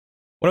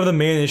One of the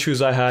main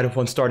issues I had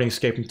when starting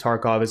Escape from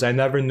Tarkov is I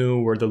never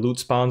knew where the loot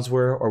spawns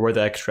were or where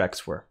the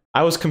extracts were.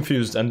 I was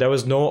confused, and there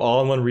was no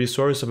all-in-one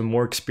resource of a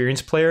more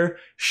experienced player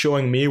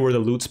showing me where the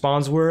loot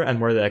spawns were and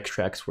where the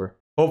extracts were.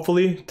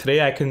 Hopefully,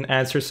 today I can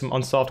answer some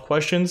unsolved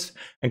questions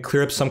and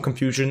clear up some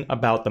confusion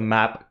about the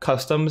map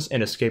customs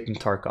in Escape from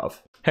Tarkov.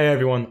 Hey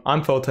everyone,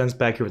 I'm TridentZ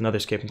back here with another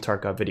Escape from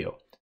Tarkov video.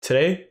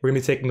 Today, we're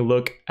going to be taking a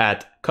look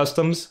at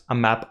customs, a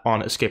map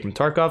on Escape from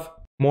Tarkov.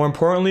 More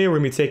importantly, we're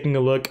going to be taking a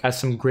look at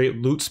some great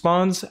loot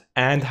spawns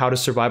and how to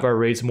survive our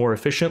raids more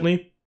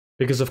efficiently.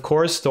 Because of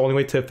course, the only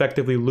way to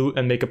effectively loot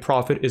and make a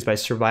profit is by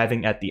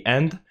surviving at the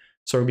end.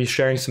 So we're going to be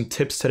sharing some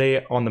tips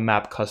today on the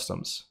map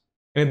customs.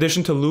 In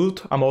addition to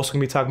loot, I'm also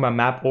going to be talking about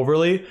map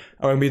overlay, and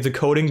we're going to be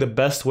decoding the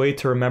best way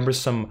to remember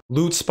some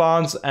loot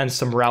spawns and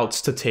some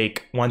routes to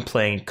take when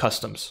playing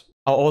customs.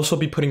 I'll also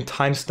be putting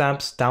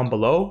timestamps down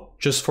below,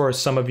 just for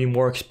some of you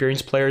more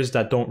experienced players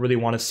that don't really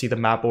want to see the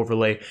map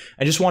overlay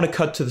and just want to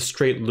cut to the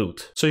straight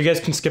loot. So you guys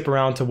can skip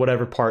around to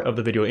whatever part of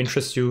the video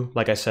interests you.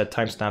 Like I said,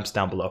 timestamps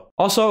down below.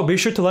 Also, be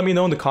sure to let me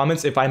know in the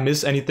comments if I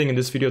miss anything in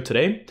this video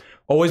today.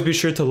 Always be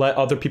sure to let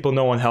other people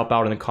know and help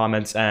out in the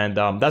comments. And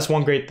that's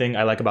one great thing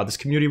I like about this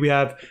community we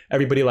have.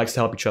 Everybody likes to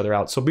help each other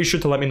out. So be sure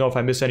to let me know if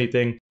I miss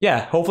anything.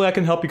 Yeah, hopefully I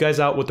can help you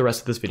guys out with the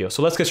rest of this video.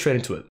 So let's get straight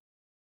into it.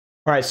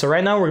 Alright, so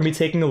right now we're going to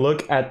be taking a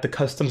look at the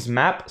customs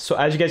map. So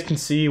as you guys can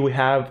see, we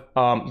have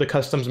the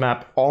customs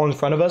map all in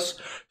front of us.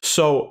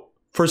 So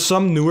for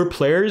some newer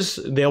players,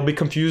 they'll be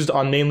confused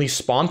on mainly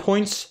spawn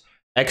points,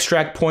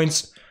 extract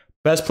points,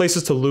 best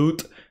places to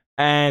loot,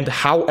 and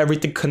how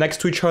everything connects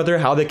to each other,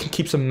 how they can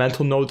keep some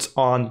mental notes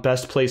on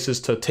best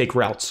places to take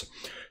routes.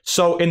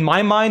 So in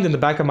my mind, in the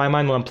back of my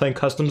mind when I'm playing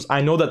customs,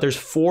 I know that there's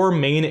 4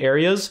 main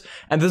areas,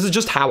 and this is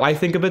just how I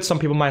think of it. Some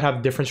people might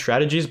have different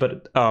strategies,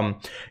 but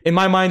in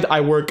my mind,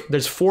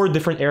 there's 4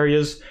 different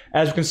areas.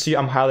 As you can see,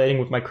 I'm highlighting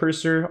with my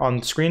cursor on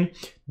the screen.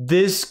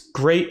 This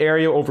gray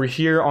area over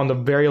here on the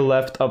very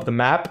left of the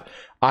map,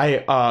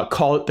 I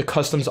call it the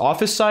customs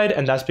office side,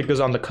 and that's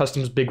because on the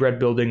customs big red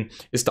building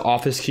is the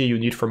office key you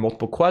need for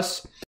multiple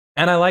quests.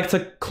 And I like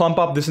to clump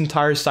up this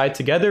entire side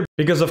together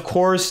because of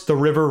course the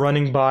river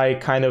running by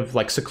kind of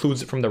like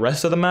secludes it from the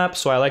rest of the map.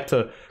 So I like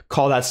to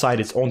call that side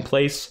its own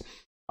place.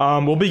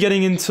 We'll be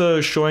getting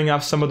into showing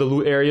off some of the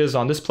loot areas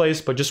on this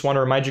place, but just want to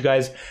remind you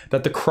guys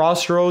that the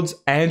Crossroads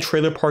and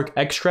Trailer Park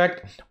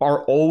extract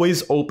are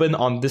always open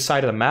on this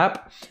side of the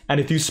map. And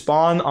if you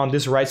spawn on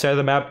this right side of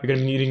the map, you're going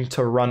to be needing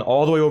to run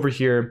all the way over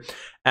here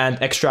and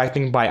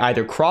extracting by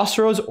either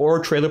Crossroads or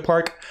Trailer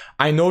Park.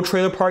 I know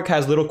Trailer Park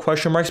has little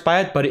question marks by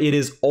it, but it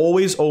is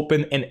always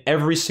open in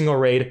every single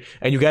raid.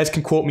 And you guys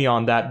can quote me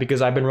on that because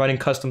I've been running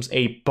customs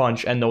a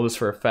bunch and know this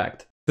for a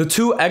fact. The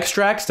 2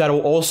 extracts that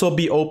will also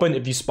be open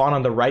if you spawn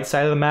on the right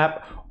side of the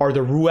map are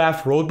the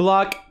Ruaf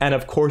Roadblock and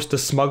of course the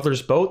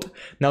Smuggler's Boat.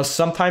 Now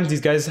sometimes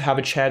these guys have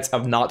a chance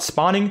of not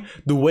spawning.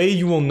 The way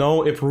you will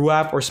know if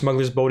Ruaf or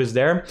Smuggler's Boat is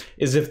there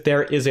is if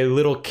there is a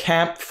little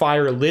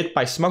campfire lit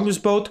by Smuggler's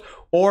Boat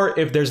or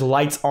if there's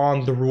lights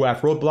on the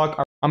Ruaf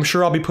Roadblock. I'm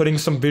sure I'll be putting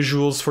some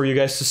visuals for you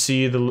guys to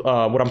see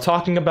what I'm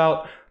talking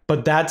about.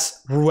 But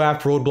that's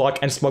Ruaf Roadblock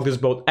and Smuggler's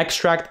Boat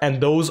extract,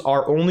 and those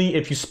are only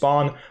if you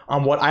spawn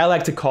on what I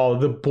like to call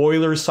the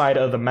boiler side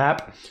of the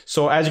map.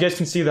 So as you guys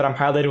can see that I'm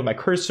highlighting with my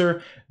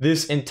cursor,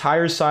 this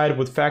entire side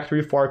with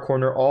factory far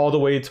corner all the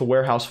way to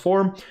warehouse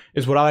 4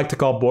 is what I like to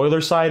call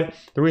boiler side.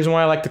 The reason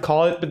why I like to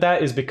call it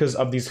that is because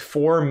of these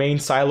 4 main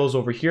silos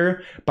over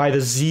here by the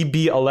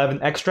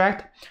ZB11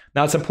 extract.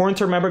 Now it's important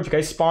to remember if you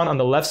guys spawn on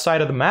the left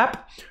side of the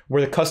map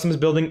where the customs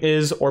building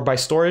is or by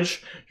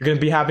storage, you're going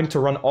to be having to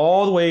run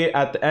all the way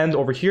at the end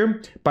over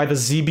here by the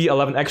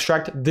ZB11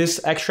 extract. This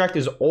extract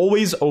is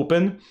always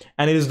open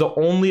and it is the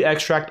only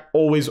extract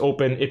always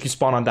open if you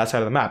spawn on that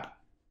side of the map.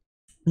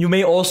 You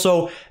may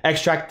also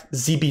extract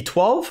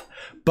ZB12,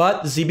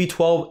 but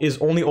ZB12 is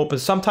only open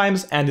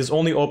sometimes and is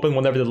only open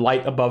whenever the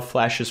light above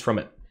flashes from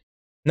it.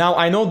 Now,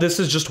 I know this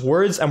is just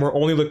words and we're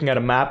only looking at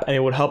a map and it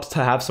would help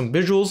to have some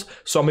visuals.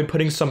 So I'm going to be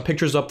putting some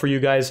pictures up for you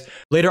guys.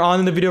 Later on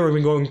in the video, we're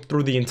going to be going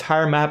through the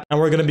entire map and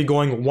we're going to be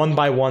going one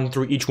by one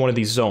through each one of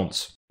these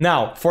zones.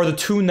 Now, for the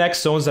 2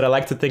 next zones that I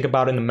like to think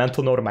about in the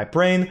mental note of my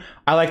brain,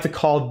 I like to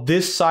call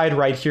this side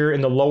right here in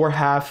the lower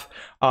half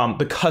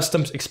the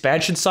customs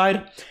expansion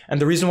side.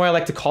 And the reason why I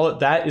like to call it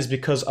that is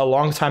because a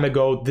long time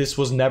ago, this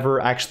was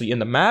never actually in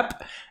the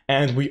map.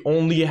 And we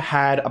only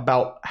had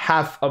about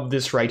half of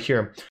this right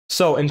here.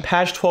 So in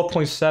patch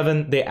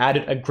 12.7, they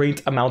added a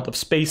great amount of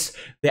space.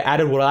 They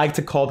added what I like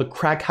to call the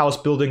crack house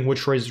building,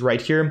 which is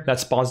right here. That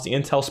spawns the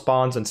intel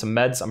spawns and some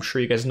meds. I'm sure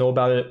you guys know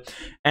about it.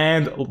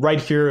 And right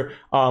here,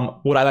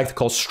 what I like to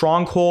call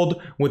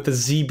stronghold with the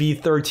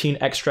ZB13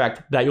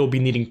 extract that you'll be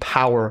needing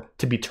power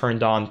to be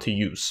turned on to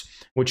use,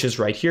 which is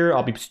right here.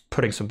 I'll be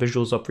putting some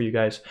visuals up for you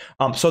guys.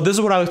 So this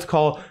is what I like to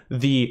call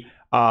the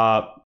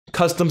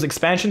customs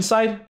expansion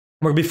side.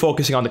 We're going to be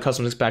focusing on the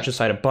customs expansion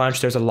side a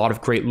bunch. There's a lot of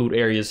great loot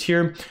areas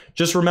here.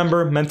 Just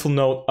remember, mental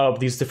note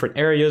of these different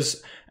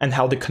areas and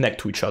how they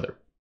connect to each other.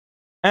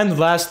 And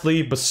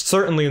lastly, but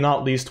certainly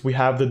not least, we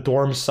have the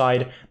dorm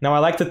side. Now, I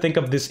like to think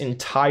of this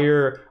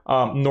entire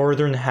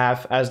northern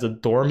half as the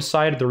dorm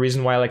side. The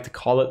reason why I like to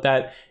call it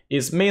that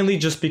is mainly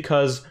just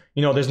because,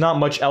 you know, there's not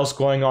much else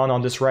going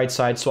on this right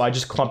side, so I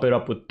just clump it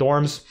up with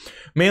dorms.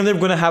 Mainly, we're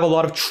going to have a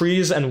lot of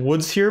trees and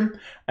woods here,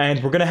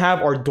 and we're going to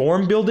have our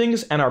dorm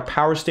buildings and our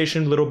power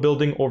station little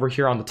building over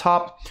here on the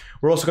top.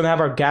 We're also going to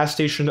have our gas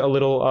station a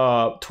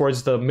little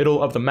towards the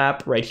middle of the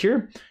map right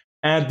here.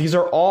 And these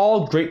are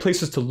all great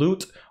places to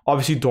loot.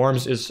 Obviously,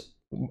 dorms is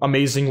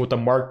amazing with the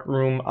marked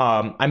room.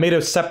 I made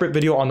a separate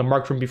video on the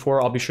marked room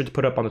before. I'll be sure to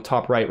put it up on the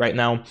top right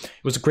now.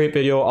 It was a great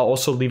video. I'll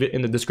also leave it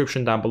in the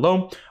description down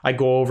below. I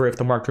go over if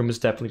the marked room is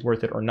definitely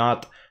worth it or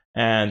not.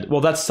 And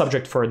well, that's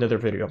subject for another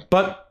video.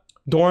 But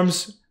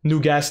dorms, new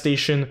gas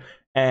station,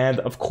 and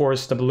of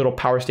course the little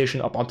power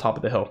station up on top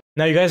of the hill.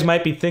 Now you guys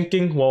might be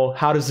thinking, well,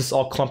 how does this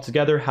all clump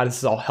together? How does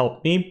this all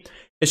help me?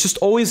 It's just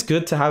always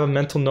good to have a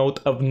mental note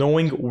of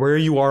knowing where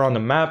you are on the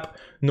map,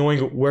 knowing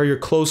where you're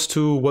close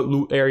to, what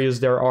loot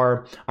areas there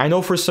are. I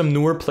know for some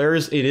newer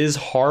players, it is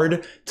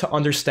hard to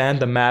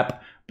understand the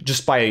map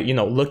just by, you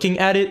know, looking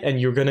at it,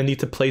 and you're gonna need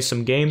to play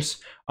some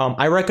games.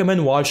 I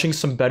recommend watching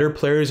some better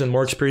players and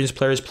more experienced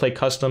players play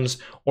customs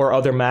or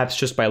other maps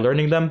just by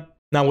learning them.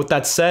 Now, with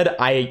that said,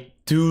 I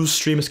do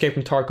stream Escape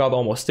from Tarkov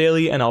almost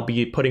daily, and I'll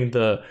be putting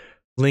the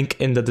link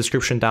in the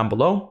description down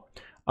below.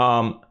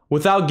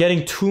 Without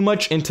getting too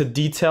much into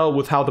detail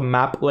with how the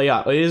map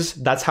layout is,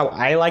 that's how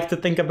I like to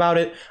think about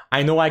it.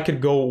 I know I could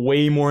go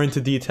way more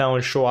into detail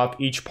and show off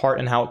each part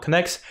and how it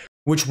connects,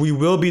 which we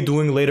will be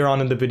doing later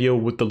on in the video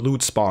with the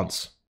loot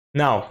spawns.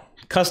 Now,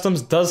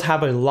 customs does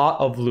have a lot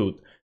of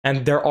loot,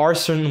 and there are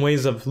certain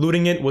ways of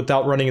looting it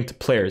without running into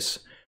players.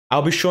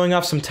 I'll be showing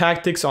off some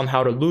tactics on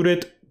how to loot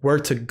it, where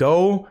to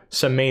go,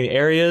 some main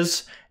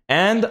areas,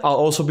 and I'll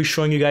also be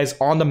showing you guys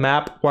on the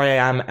map where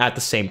I am at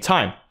the same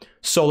time.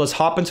 So let's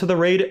hop into the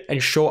raid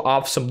and show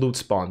off some loot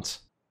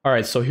spawns.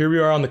 Alright, so here we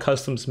are on the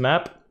customs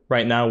map.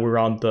 Right now we're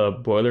on the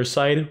boiler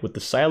side with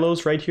the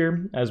silos right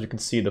here. As we can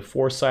see, the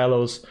 4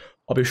 silos.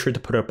 I'll be sure to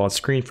put it up on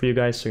screen for you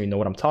guys so you know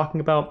what I'm talking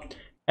about.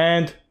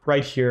 And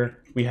right here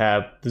we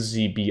have the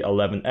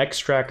ZB11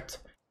 extract,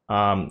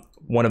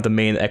 one of the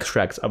main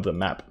extracts of the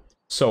map.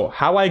 So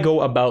how I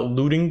go about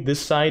looting this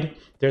side,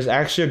 there's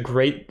actually a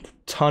great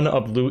ton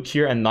of loot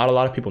here and not a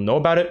lot of people know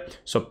about it.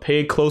 So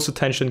pay close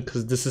attention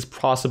because this is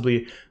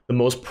possibly the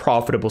most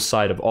profitable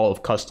side of all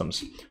of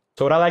customs.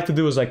 So what I like to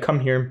do is I come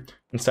here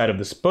inside of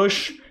this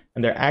bush,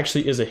 and there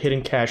actually is a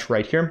hidden cache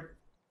right here.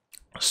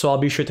 So I'll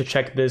be sure to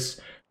check this.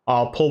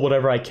 I'll pull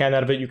whatever I can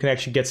out of it. You can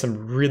actually get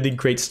some really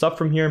great stuff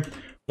from here.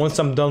 Once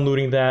I'm done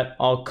looting that,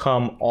 I'll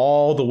come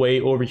all the way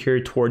over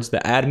here towards the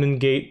admin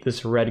gate,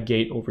 this red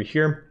gate over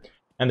here.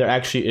 And there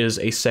actually is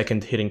a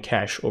second hidden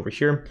cache over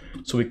here.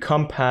 So we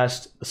come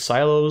past the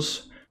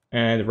silos,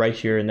 and right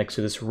here next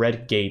to this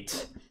red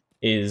gate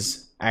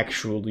is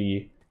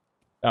actually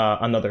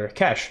another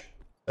cache.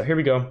 So here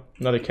we go,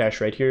 another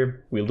cache right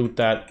here. We loot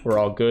that, we're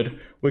all good.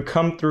 We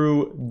come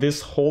through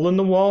this hole in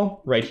the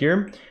wall right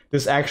here.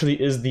 This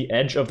actually is the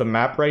edge of the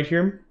map right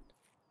here.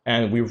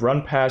 And we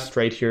run past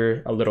right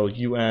here a little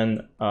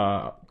UN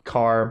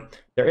car.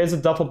 There is a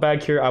duffel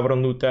bag here. I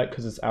wouldn't loot that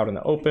because it's out in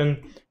the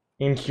open.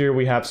 In here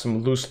we have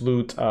some loose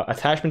loot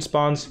attachment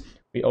spawns.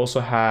 We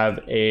also have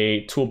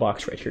a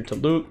toolbox right here to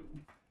loot.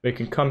 We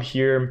can come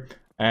here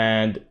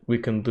and we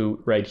can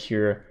loot right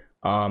here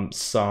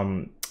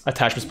some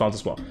attachment spawns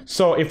as well.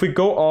 So if we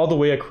go all the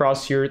way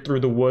across here through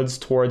the woods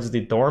towards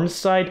the dorms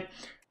side,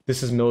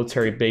 this is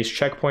military base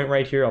checkpoint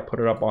right here. I'll put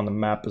it up on the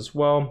map as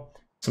well.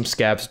 Some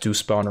scavs do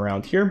spawn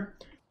around here.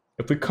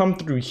 If we come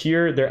through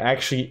here, there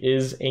actually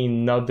is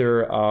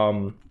another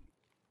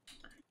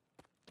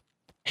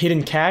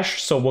hidden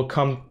cache. So we'll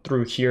come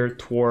through here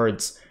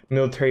towards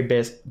military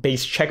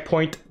base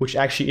checkpoint, which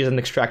actually is an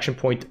extraction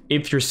point.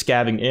 If you're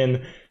scavving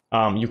in,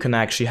 you can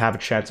actually have a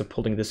chance of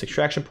pulling this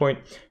extraction point.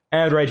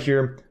 And right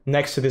here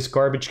next to this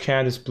garbage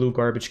can, this blue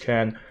garbage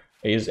can,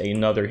 is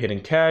another hidden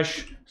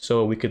cache,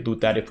 so we could loot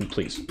that if we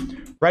please.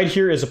 Right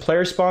here is a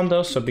player spawn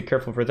though, so be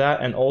careful for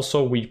that. And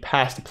also we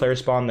passed the player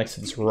spawn next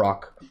to this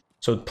rock,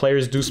 so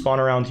players do spawn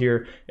around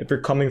here. If you're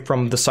coming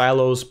from the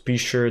silos, be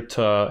sure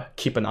to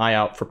keep an eye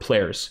out for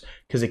players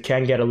because it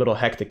can get a little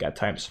hectic at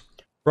times.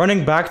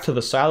 Running back to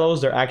the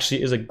silos, there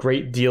actually is a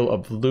great deal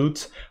of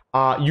loot.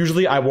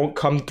 Usually I won't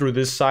come through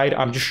this side.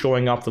 I'm just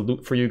showing off the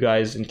loot for you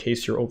guys in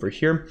case you're over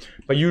here.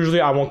 But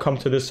usually I won't come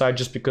to this side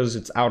just because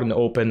it's out in the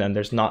open and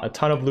there's not a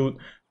ton of loot.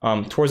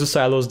 Towards the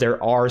silos,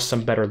 there are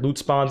some better loot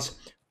spawns.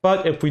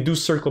 But if we do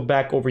circle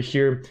back over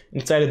here,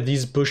 inside of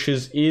these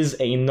bushes is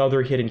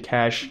another hidden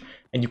cache.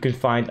 And you can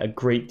find a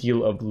great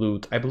deal of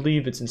loot. I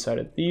believe it's inside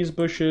of these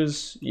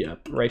bushes. Yeah,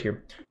 right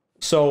here.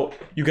 So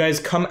you guys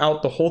come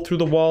out the hole through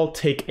the wall,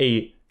 take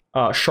a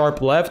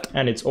sharp left,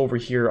 and it's over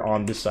here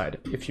on this side.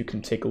 If you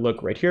can take a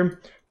look right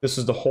here, this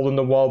is the hole in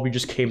the wall we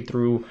just came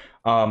through,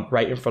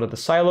 right in front of the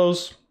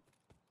silos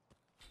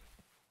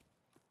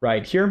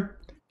right here.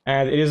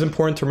 And it is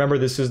important to remember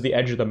this is the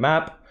edge of the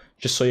map,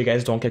 just so you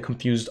guys don't get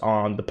confused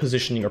on the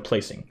positioning or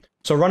placing.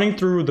 So running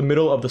through the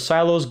middle of the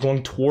silos,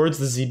 going towards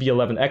the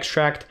ZB11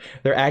 extract,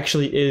 there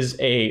actually is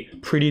a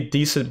pretty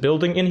decent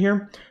building in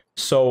here.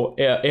 So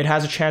it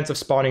has a chance of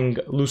spawning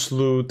loose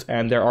loot,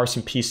 and there are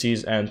some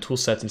PCs and tool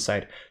sets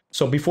inside.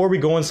 So before we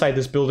go inside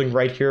this building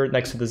right here,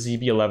 next to the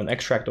ZB11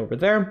 extract over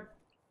there,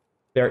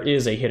 there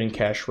is a hidden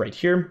cache right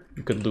here.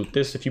 You could loot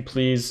this if you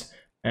please,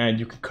 and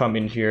you can come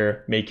in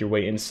here, make your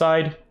way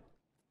inside.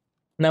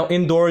 Now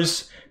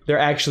indoors, there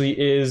actually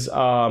is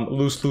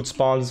loose loot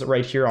spawns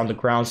right here on the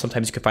ground.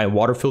 Sometimes you can find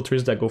water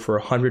filters that go for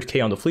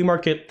 100k on the flea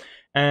market.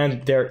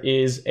 And there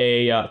is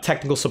a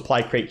technical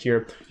supply crate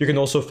here. You can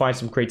also find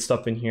some great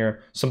stuff in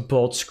here, some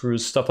bolt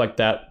screws, stuff like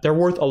that. They're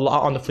worth a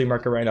lot on the flea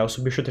market right now,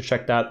 so be sure to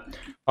check that.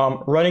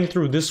 Running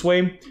through this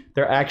way,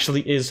 there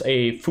actually is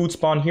a food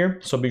spawn here,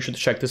 so be sure to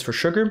check this for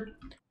sugar.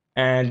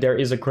 And there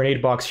is a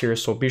grenade box here,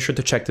 so be sure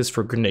to check this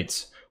for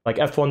grenades, like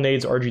F1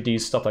 nades,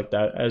 RGDs, stuff like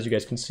that. As you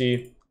guys can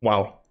see,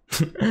 wow.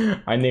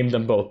 I named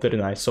them both,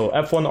 didn't I? So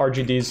F1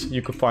 RGDs,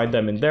 you can find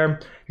them in there.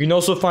 You can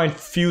also find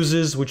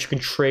fuses, which you can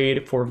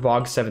trade for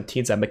VOG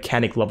 17s at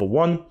mechanic level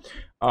 1.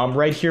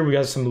 Right here, we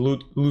got some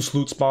loose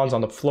loot spawns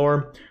on the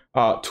floor.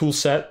 Tool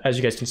set, as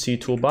you guys can see,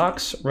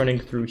 toolbox. Running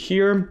through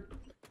here,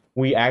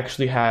 we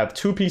actually have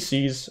 2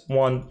 PCs,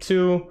 1,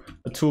 2,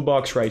 a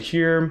toolbox right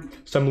here,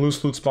 some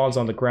loose loot spawns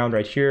on the ground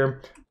right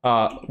here,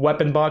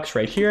 weapon box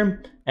right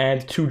here,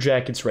 and 2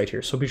 jackets right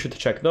here. So be sure to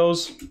check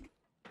those.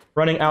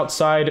 Running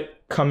outside,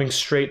 coming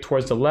straight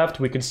towards the left,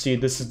 we can see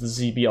this is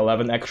the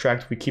ZB11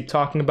 extract we keep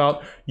talking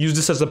about. Use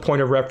this as a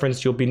point of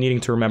reference. You'll be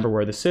needing to remember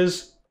where this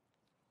is.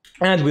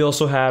 And we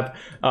also have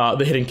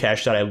the hidden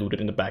cache that I looted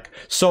in the back.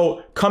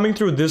 So coming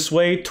through this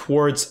way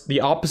towards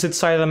the opposite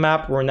side of the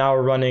map, we're now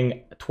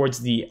running towards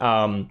the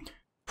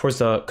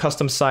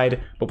custom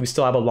side, but we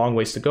still have a long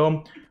ways to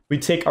go. We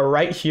take a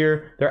right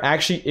here. There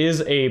actually is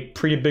a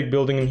pretty big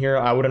building in here.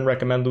 I wouldn't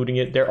recommend looting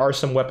it. There are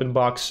some weapon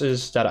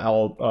boxes that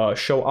I'll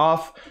show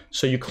off.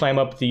 So you climb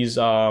up these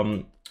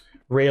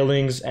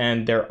railings,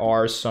 and there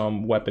are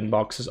some weapon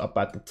boxes up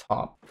at the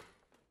top.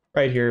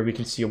 Right here, we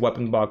can see a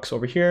weapon box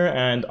over here,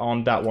 and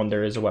on that one,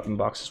 there is a weapon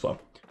box as well.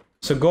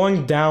 So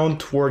going down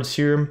towards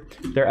here,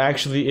 there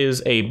actually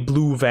is a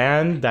blue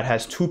van that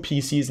has 2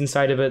 PCs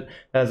inside of it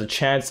that has a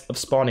chance of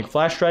spawning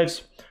flash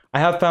drives. I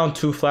have found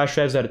 2 flash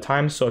drives at a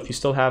time, so if you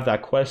still have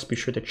that quest, be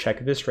sure to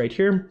check this right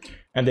here.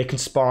 And they can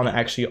spawn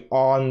actually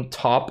on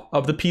top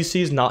of the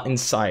PCs, not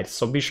inside.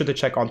 So be sure to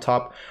check on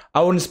top.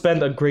 I wouldn't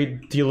spend a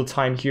great deal of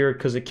time here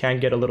because it can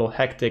get a little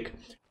hectic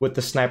with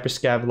the sniper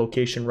scav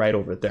location right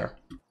over there.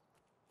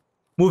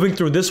 Moving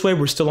through this way,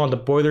 we're still on the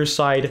boiler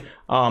side.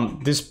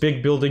 This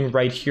big building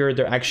right here,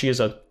 there actually is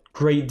a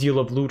great deal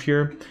of loot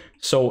here.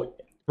 So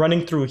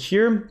running through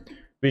here,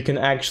 we can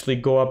actually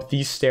go up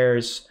these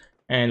stairs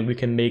and we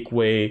can make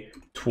way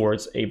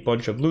towards a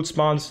bunch of loot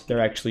spawns. There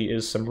actually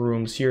is some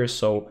rooms here.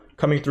 So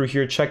coming through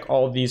here, check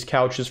all of these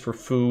couches for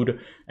food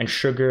and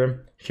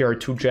sugar. Here are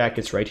 2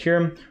 jackets right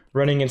here.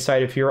 Running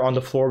inside of here on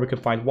the floor, we can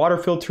find water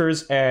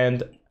filters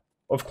and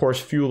of course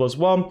fuel as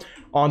well.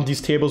 On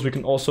these tables, we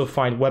can also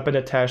find weapon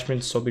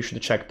attachments, so be sure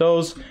to check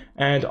those.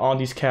 And on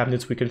these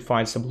cabinets, we can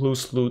find some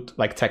loose loot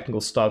like technical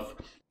stuff.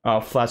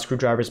 Flat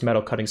screwdrivers,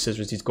 metal cutting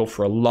scissors, these go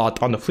for a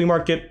lot on the flea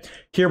market.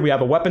 Here we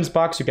have a weapons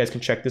box, you guys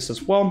can check this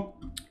as well.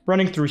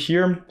 Running through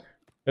here,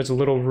 there's a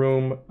little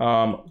room.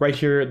 Right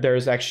here,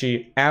 there's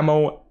actually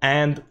ammo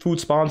and food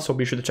spawn, so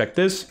be sure to check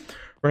this.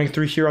 Running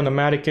through here on the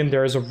mannequin,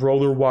 there is a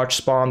roller watch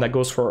spawn that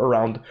goes for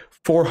around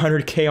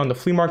 400k on the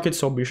flea market,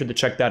 so be sure to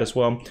check that as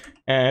well.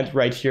 And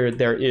right here,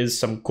 there is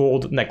some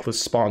gold necklace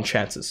spawn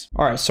chances.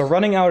 All right, so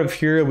running out of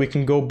here, we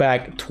can go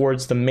back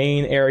towards the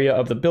main area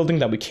of the building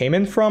that we came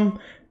in from.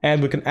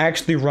 And we can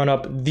actually run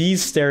up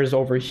these stairs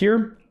over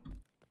here.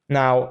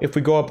 Now, if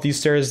we go up these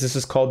stairs, this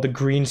is called the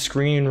green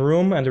screen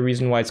room. And the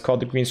reason why it's called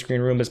the green screen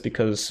room is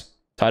because,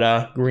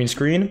 ta-da, green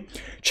screen.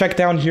 Check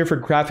down here for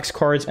graphics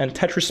cards and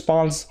Tetris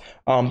spawns.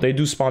 They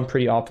do spawn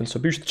pretty often, so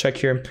be sure to check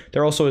here.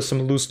 There also is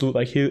some loose loot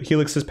like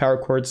helixes, power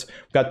cords.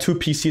 We've got 2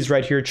 PCs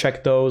right here,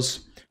 check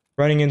those.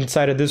 Running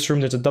inside of this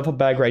room, there's a duffel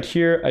bag right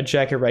here, a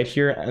jacket right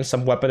here, and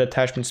some weapon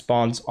attachment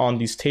spawns on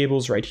these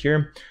tables right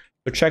here.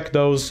 So check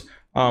those.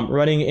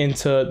 Running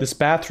into this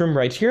bathroom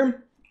right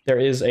here, there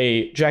is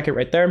a jacket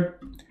right there.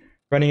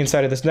 Running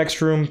inside of this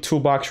next room,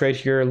 toolbox right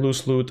here,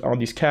 loose loot on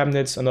these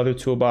cabinets, another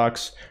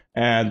toolbox,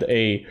 and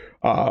a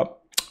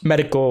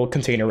medical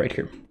container right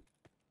here.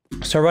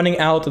 So running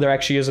out, there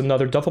actually is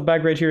another duffel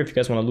bag right here. If you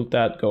guys want to loot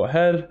that, go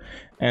ahead.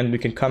 And we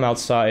can come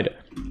outside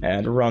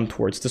and run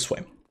towards this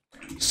way.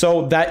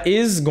 So that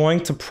is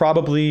going to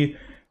probably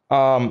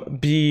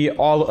be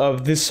all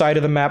of this side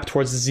of the map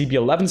towards the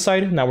ZB11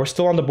 side. Now we're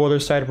still on the boiler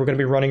side. We're going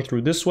to be running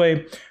through this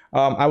way.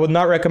 I would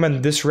not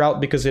recommend this route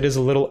because it is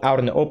a little out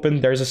in the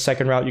open. There's a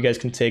second route you guys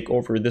can take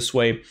over this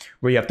way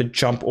where you have to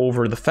jump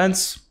over the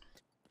fence.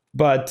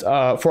 But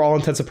for all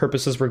intents and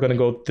purposes, we're going to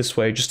go this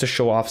way just to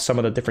show off some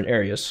of the different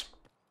areas.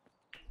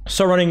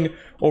 So running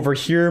over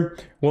here,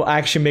 we'll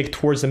actually make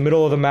towards the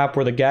middle of the map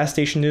where the gas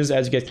station is.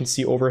 As you guys can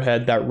see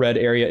overhead, that red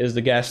area is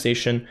the gas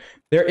station.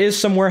 There is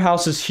some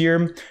warehouses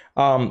here.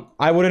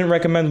 I wouldn't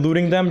recommend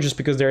looting them just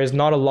because there is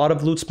not a lot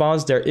of loot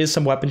spawns. There is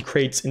some weapon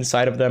crates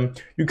inside of them.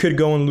 You could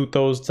go and loot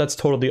those. That's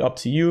totally up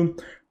to you.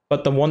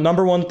 But the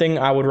number one thing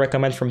I would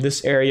recommend from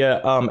this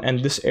area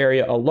and this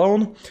area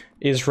alone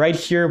is right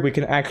here, we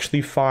can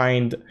actually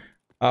find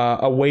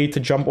a way to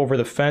jump over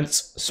the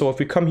fence. So if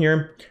we come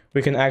here,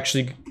 we can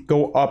actually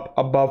go up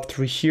above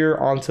through here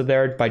onto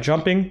there by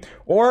jumping.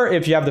 Or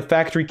if you have the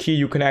factory key,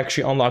 you can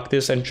actually unlock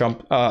this and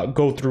jump,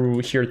 go through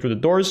here through the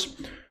doors.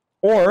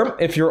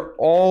 Or if you're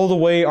all the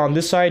way on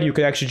this side, you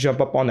can actually jump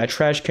up on that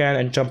trash can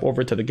and jump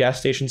over to the gas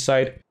station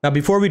side. Now,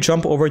 before we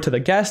jump over to the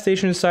gas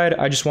station side,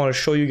 I just want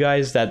to show you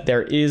guys that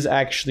there is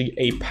actually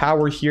a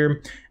power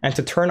here. And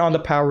to turn on the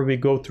power, we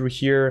go through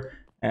here,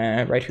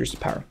 and right here's the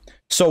power.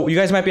 So you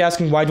guys might be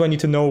asking, why do I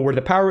need to know where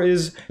the power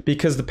is?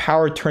 Because the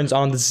power turns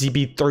on the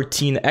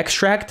ZB13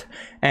 extract.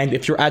 And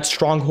if you're at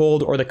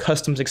Stronghold or the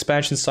customs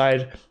expansion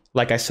side,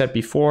 like I said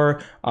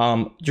before,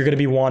 you're going to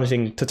be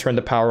wanting to turn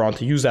the power on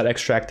to use that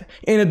extract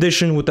in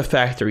addition with the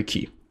factory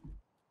key.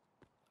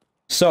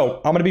 So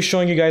I'm going to be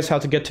showing you guys how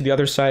to get to the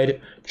other side,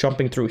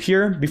 jumping through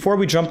here. Before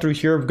we jump through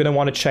here, we're going to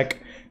want to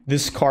check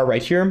this car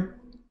right here.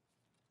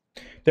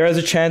 There is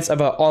a chance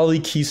of an Ollie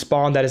key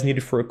spawn that is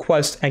needed for a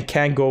quest and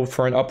can go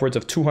for an upwards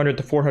of 200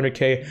 to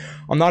 400k.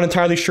 I'm not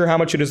entirely sure how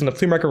much it is in the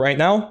flea market right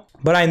now,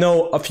 but I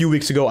know a few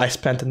weeks ago I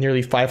spent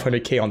nearly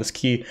 500k on this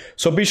key.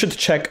 So be sure to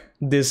check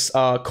this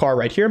car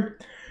right here.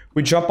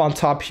 We jump on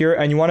top here,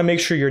 and you want to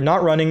make sure you're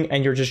not running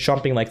and you're just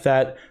jumping like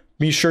that.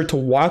 Be sure to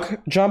walk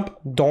jump,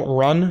 don't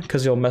run,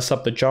 because you'll mess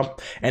up the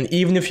jump. And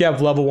even if you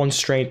have level 1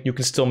 strength, you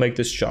can still make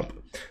this jump.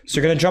 So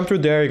you're going to jump through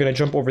there, you're going to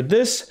jump over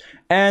this,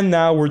 and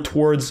now we're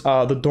towards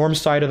the dorm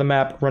side of the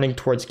map, running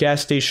towards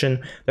gas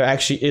station. There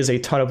actually is a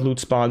ton of loot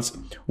spawns.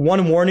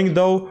 One warning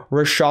though,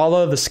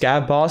 Reshala, the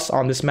scav boss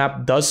on this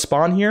map, does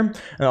spawn here,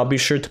 and I'll be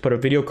sure to put a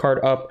video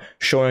card up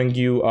showing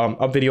you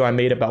a video I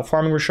made about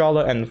farming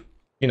Reshala and,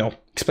 you know,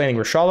 explaining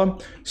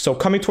Reshala. So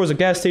coming towards the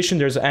gas station,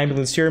 there's an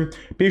ambulance here.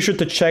 Be sure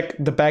to check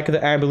the back of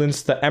the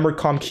ambulance. The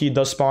Emercom key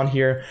does spawn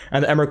here,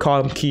 and the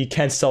Emercom key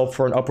can sell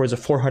for an upwards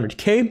of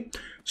 400k.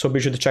 So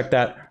be sure to check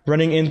that.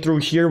 Running in through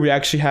here, we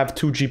actually have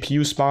 2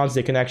 GPU spawns.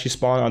 They can actually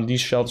spawn on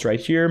these shelves right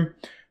here.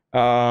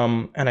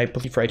 And I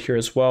believe right here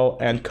as well.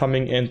 And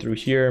coming in through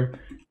here,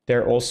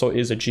 there also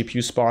is a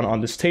GPU spawn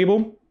on this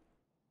table.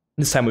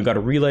 This time we got a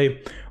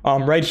relay.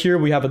 Right here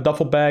we have a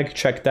duffel bag,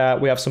 check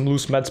that. We have some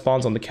loose med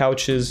spawns on the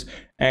couches.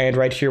 And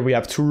right here we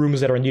have 2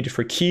 rooms that are needed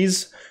for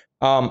keys.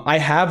 I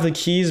have the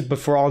keys, but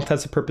for all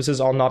intents and purposes,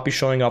 I'll not be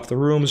showing off the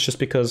rooms just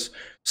because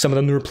some of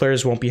the newer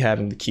players won't be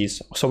having the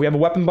keys. So we have a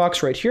weapon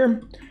box right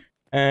here,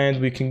 and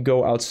we can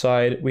go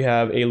outside. We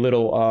have a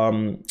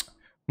little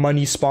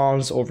money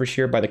spawns over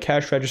here by the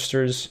cash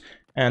registers,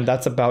 and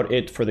that's about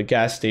it for the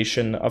gas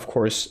station, of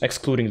course,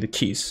 excluding the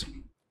keys.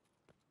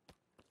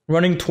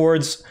 Running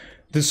towards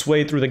this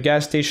way through the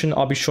gas station,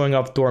 I'll be showing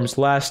off dorms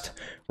last.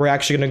 We're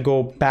actually going to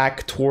go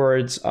back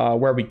towards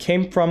where we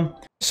came from.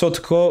 So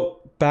to go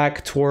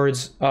back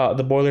towards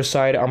the boiler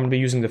side, I'm going to be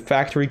using the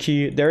factory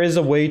key. There is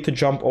a way to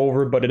jump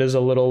over, but it is a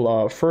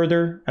little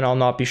further, and I'll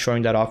not be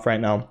showing that off right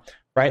now.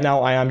 Right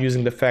now, I am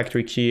using the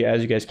factory key,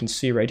 as you guys can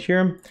see right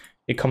here.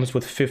 It comes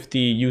with 50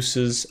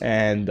 uses,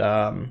 and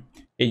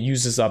it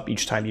uses up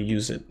each time you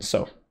use it.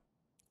 So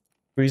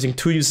we're using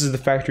 2 uses of the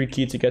factory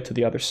key to get to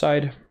the other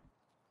side,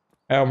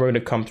 and we're going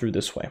to come through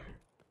this way.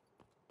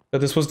 So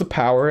this was the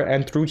power,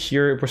 and through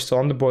here, we're still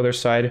on the boiler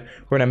side.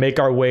 We're going to make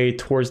our way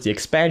towards the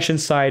expansion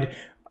side,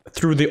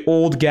 through the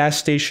old gas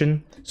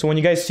station. So when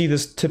you guys see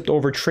this tipped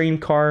over train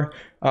car,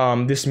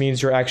 this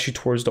means you're actually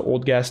towards the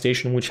old gas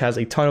station, which has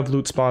a ton of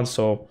loot spawns.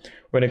 So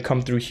we're going to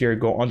come through here,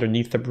 go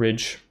underneath the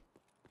bridge.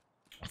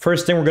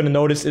 First thing we're going to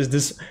notice is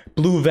this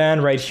blue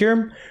van right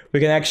here. We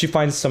can actually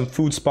find some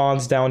food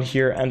spawns down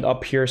here and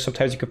up here.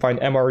 Sometimes you can find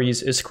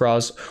MREs,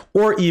 Iskras,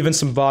 or even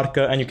some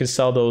vodka, and you can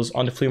sell those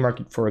on the flea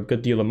market for a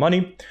good deal of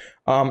money.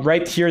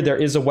 Right here, there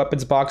is a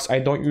weapons box. I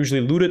don't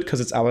usually loot it because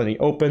it's out in the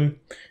open.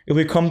 If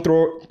we come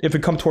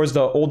towards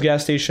the old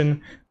gas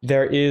station,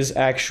 there is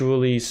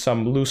actually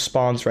some loose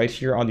spawns right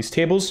here on these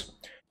tables.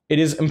 It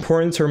is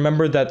important to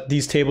remember that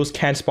these tables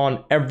can't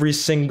spawn every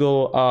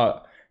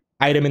single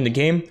item in the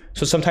game.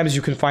 So sometimes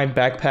you can find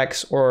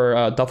backpacks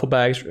or duffel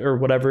bags or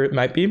whatever it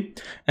might be.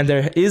 And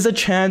there is a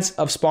chance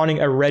of spawning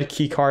a red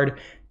key card.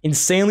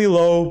 Insanely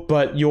low,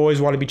 but you always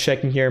want to be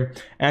checking here.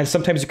 And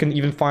sometimes you can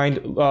even find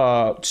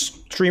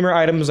streamer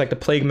items like the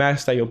plague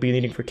mask that you'll be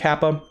needing for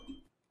Kappa,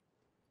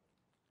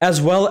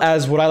 as well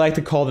as what I like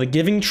to call the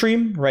giving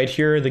tree. Right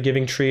here, the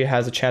giving tree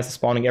has a chance of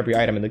spawning every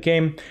item in the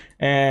game.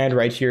 And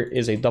right here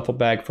is a duffel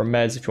bag for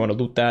meds if you want to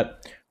loot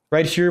that.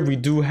 Right here, we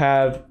do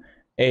have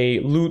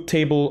a loot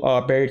table,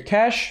 buried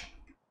cash.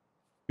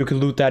 You can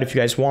loot that if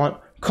you guys want.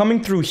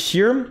 Coming through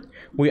here,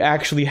 we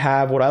actually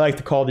have what I like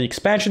to call the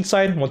expansion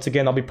site. Once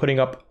again, I'll be putting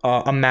up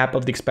a map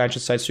of the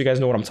expansion site so you guys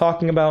know what I'm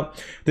talking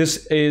about.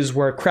 This is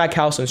where Crack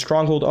House and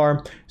Stronghold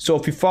are. So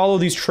if we follow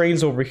these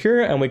trains over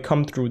here and we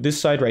come through this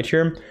side right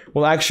here,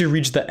 we'll actually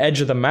reach the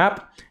edge of the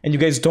map. And you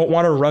guys don't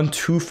want to run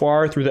too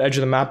far through the edge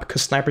of the map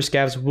because sniper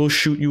scavs will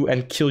shoot you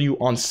and kill you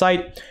on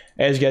sight.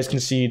 As you guys can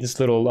see, this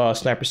little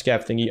sniper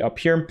scav thingy up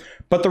here.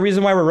 But the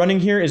reason why we're running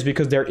here is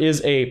because there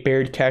is a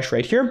buried cache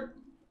right here.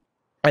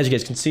 As you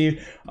guys can see,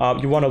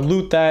 you want to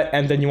loot that,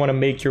 and then you want to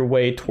make your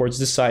way towards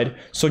this side.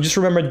 So just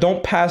remember,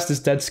 don't pass this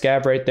dead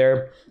scav right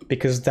there,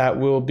 because that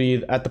will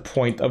be at the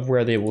point of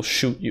where they will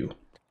shoot you.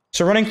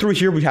 So running through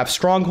here, we have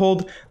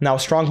Stronghold. Now,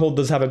 Stronghold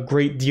does have a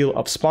great deal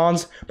of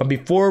spawns, but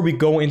before we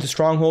go into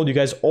Stronghold, you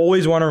guys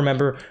always want to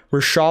remember,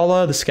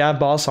 Reshala, the scav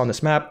boss on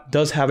this map,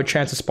 does have a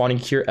chance of spawning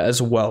here as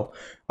well.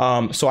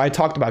 So I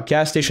talked about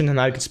gas station, and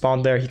now you can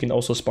spawn there. He can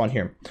also spawn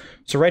here.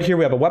 So right here,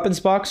 we have a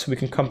weapons box. We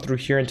can come through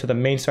here into the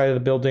main side of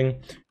the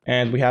building,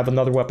 and we have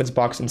another weapons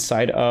box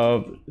inside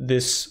of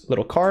this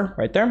little car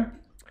right there.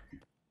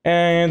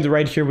 And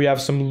right here, we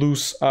have some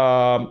loose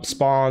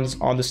spawns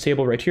on this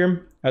table right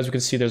here. As you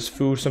can see, there's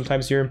food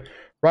sometimes here.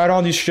 Right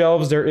on these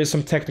shelves, there is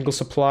some technical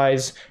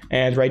supplies.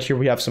 And right here,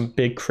 we have some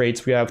big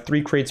crates. We have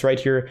 3 crates right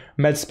here,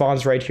 med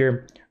spawns right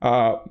here,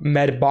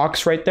 med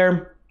box right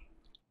there,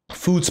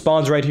 food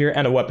spawns right here,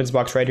 and a weapons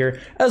box right here,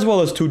 as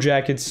well as 2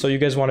 jackets. So you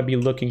guys want to be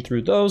looking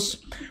through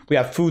those. We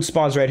have food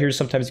spawns right here.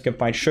 Sometimes you can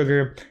find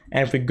sugar.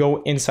 And if we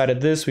go inside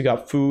of this, we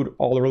got food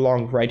all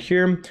along right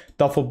here,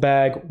 duffel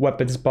bag,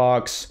 weapons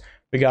box.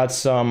 We got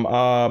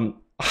some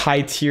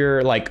high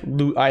tier like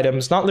loot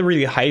items, not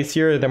really high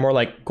tier, they're more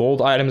like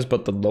gold items,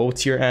 but the low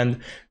tier end.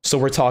 So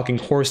we're talking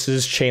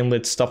horses,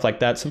 chainlets, stuff like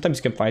that. Sometimes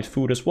you can find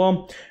food as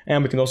well,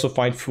 and we can also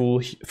find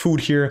food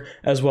here,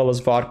 as well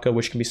as vodka,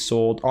 which can be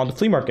sold on the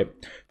flea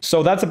market.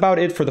 So that's about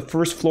it for the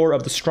first floor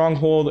of the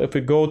Stronghold. If we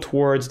go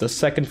towards the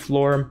second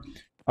floor,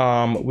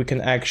 we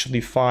can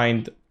actually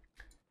find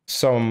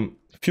some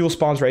fuel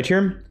spawns right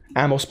here,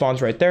 ammo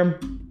spawns right there.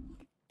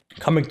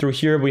 Coming through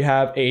here, we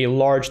have a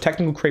large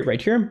technical crate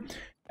right here,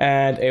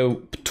 and a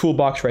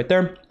toolbox right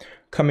there.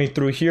 Coming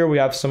through here, we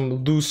have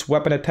some loose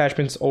weapon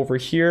attachments over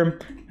here,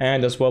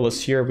 and as well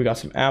as here, we got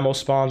some ammo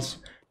spawns.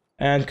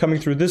 And coming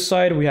through this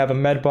side, we have a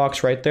med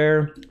box right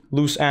there,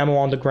 loose ammo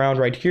on the ground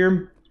right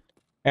here,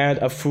 and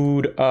a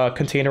food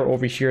container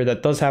over here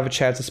that does have a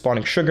chance of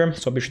spawning sugar,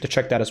 so be sure to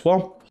check that as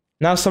well.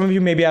 Now, some of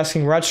you may be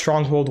asking, we're at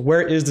Stronghold,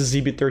 where is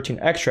the ZB13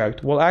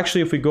 extract? Well,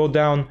 actually, if we go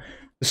down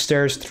the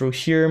stairs through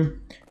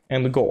here,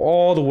 and we go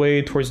all the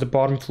way towards the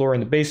bottom floor in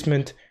the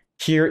basement,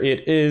 here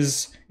it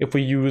is. If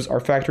we use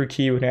our factory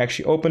key, we can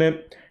actually open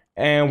it,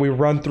 and we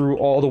run through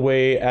all the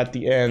way at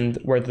the end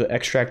where the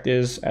extract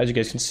is. As you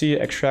guys can see,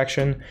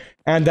 extraction.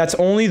 And that's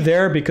only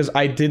there because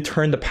I did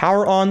turn the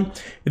power on.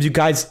 If you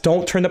guys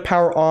don't turn the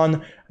power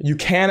on, you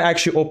can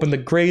actually open the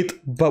grate,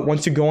 but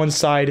once you go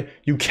inside,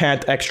 you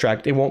can't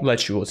extract. It won't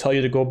let you. It'll tell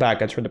you to go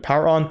back and turn the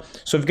power on.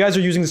 So if you guys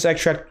are using this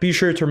extract, be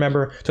sure to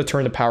remember to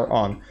turn the power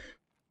on.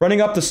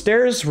 Running up the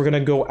stairs, we're gonna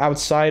go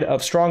outside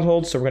of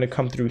Stronghold. So we're gonna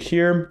come through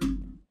here,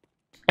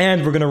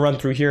 and we're gonna run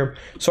through here.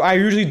 So I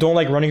usually don't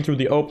like running through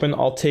the open.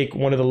 I'll take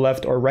one of the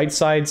left or right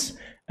sides,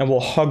 and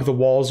we'll hug the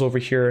walls over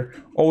here.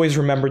 Always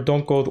remember,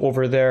 don't go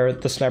over there.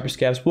 The sniper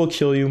scavs will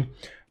kill you.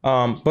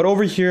 But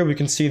over here, we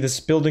can see this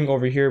building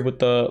over here with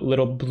the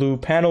little blue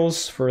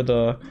panels for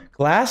the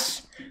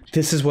glass.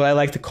 This is what I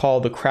like to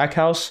call the crack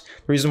house.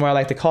 The reason why I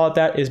like to call it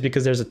that is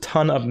because there's a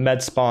ton of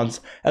med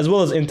spawns as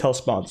well as intel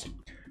spawns.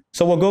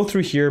 So we'll go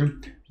through here.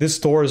 This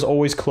door is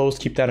always closed,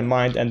 keep that in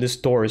mind, and this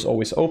door is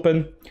always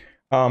open.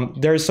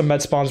 There's some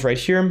med spawns right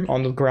here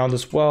on the ground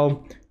as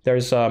well.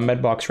 There's a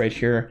med box right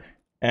here.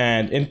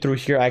 And in through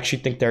here, I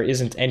actually think there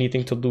isn't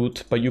anything to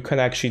loot, but you can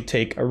actually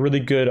take a really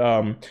good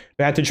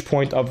vantage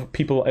point of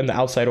people in the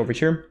outside over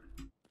here.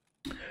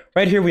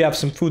 Right here, we have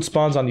some food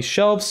spawns on these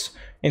shelves.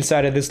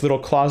 Inside of this little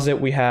closet,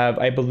 we have,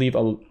 I believe,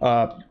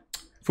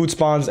 food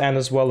spawns and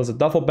as well as a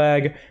duffel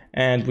bag.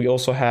 And we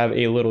also have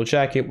a little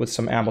jacket with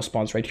some ammo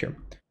spawns right here.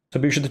 So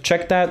be sure to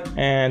check that.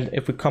 And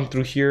if we come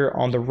through here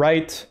on the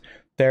right,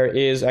 there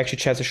is actually a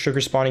chance of sugar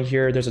spawning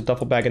here. There's a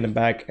duffel bag in the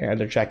back and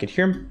a jacket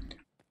here.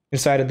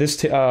 Inside of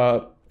this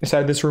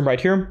room right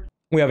here,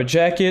 we have a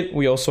jacket.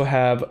 We also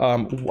have a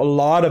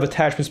lot of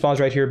attachment spawns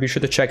right here. Be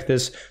sure to check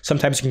this.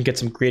 Sometimes you can get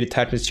some great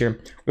attachments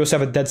here. We also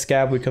have a dead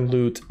scav we can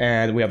loot,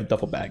 and we have a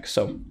duffel bag.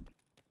 So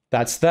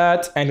that's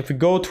that. And if we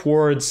go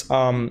towards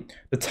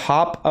the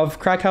top of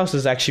Crack House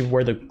is actually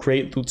where the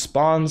great loot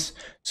spawns.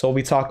 So we'll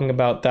be talking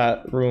about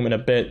that room in a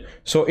bit.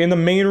 So in the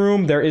main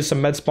room, there is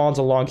some med spawns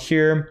along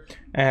here,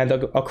 and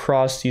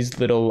across these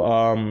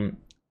little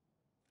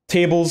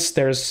tables,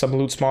 there's some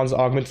loot spawns.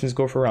 Augmentins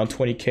go for around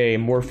 20k.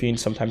 Morphine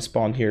sometimes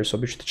spawn here, so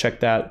be sure to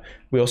check that.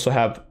 We also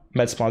have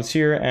med spawns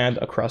here and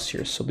across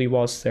here. So leave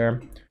walls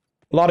there.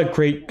 A lot of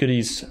great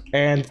goodies.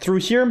 And through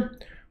here,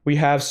 we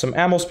have some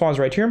ammo spawns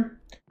right here,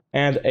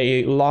 and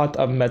a lot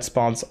of med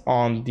spawns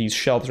on these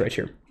shelves right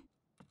here.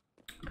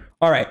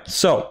 All right,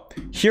 so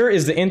here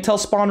is the Intel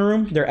spawn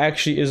room. There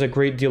actually is a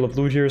great deal of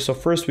loot here. So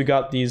first we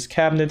got these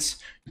cabinets.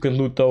 You can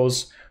loot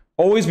those.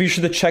 Always be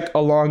sure to check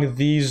along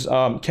these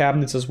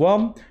cabinets as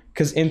well,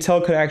 because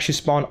Intel could actually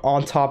spawn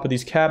on top of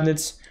these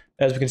cabinets.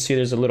 As we can see,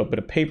 there's a little bit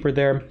of paper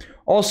there.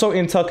 Also,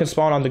 Intel can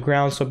spawn on the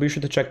ground, so be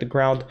sure to check the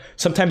ground.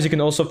 Sometimes you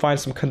can also find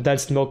some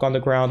condensed milk on the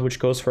ground, which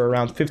goes for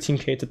around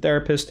 15k to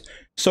therapist.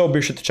 So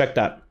be sure to check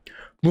that.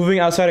 Moving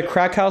outside of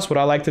Crack House, what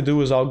I like to do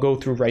is I'll go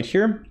through right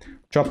here,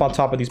 jump on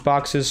top of these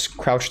boxes,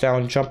 crouch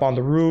down, jump on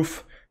the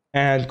roof,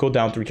 and go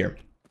down through here.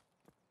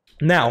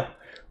 Now,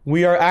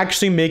 we are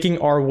actually making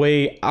our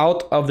way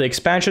out of the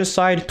expansion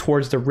side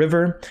towards the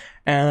river,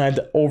 and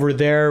over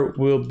there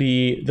will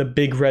be the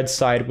big red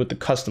side with the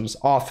customs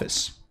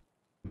office.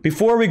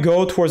 Before we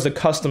go towards the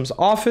customs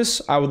office,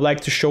 I would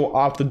like to show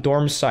off the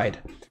dorm side.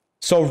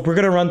 So we're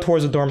going to run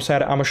towards the dorm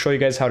side. I'm going to show you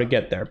guys how to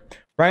get there.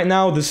 Right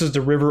now, this is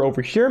the river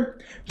over here.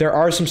 There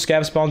are some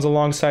scav spawns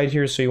alongside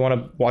here, so you want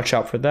to watch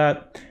out for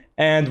that.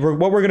 And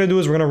what we're going to do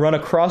is we're going to run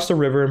across the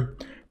river.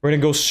 We're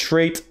going to go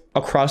straight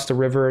across the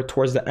river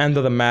towards the end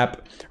of the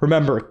map.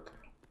 Remember,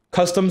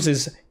 customs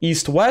is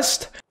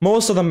east-west.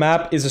 Most of the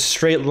map is a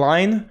straight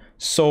line,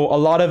 so a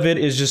lot of it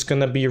is just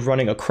going to be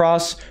running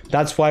across.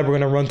 That's why we're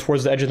going to run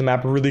towards the edge of the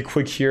map really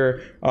quick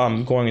here,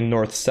 going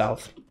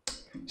north-south.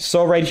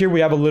 So right here we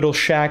have a little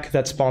shack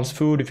that spawns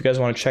food. If you guys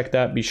want to check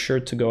that, be sure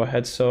to go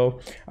ahead. So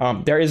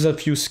there is a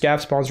few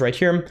scav spawns right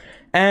here.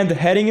 And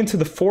heading into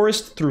the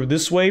forest through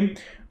this way,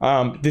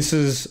 this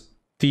is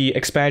the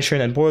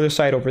expansion and boiler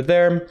site over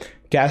there.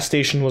 Gas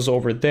station was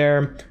over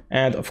there.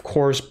 And of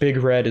course, Big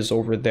Red is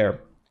over there.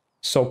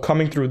 So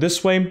coming through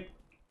this way,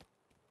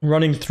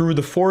 running through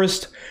the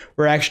forest,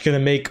 we're actually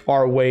going to make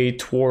our way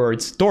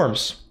towards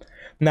dorms.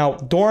 Now,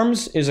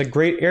 dorms is a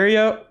great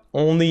area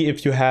only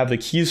if you have the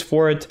keys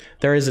for it.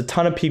 There is a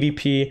ton of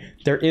PvP,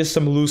 there is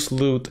some loose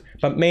loot,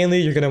 but mainly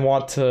you're going to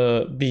want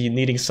to be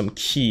needing some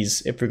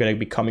keys if you're going to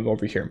be coming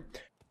over here.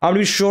 I'm going to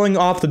be showing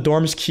off the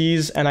dorms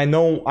keys, and I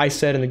know I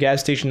said in the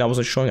gas station I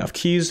wasn't showing off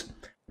keys,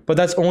 but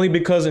that's only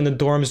because in the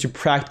dorms you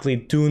practically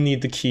do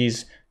need the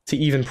keys to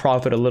even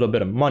profit a little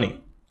bit of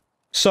money.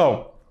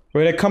 So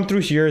we're going to come through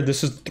here.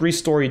 This is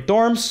 3-story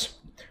dorms.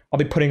 I'll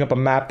be putting up a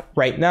map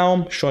right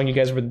now showing you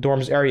guys where the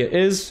dorms area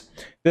is.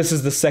 This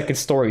is the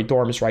 2nd-story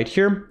dorms right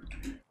here.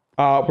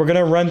 We're going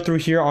to run through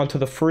here onto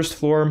the 1st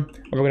floor,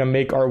 and we're going to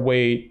make our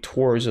way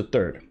towards the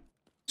 3rd.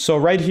 So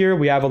right here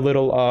we have a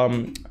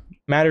little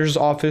manager's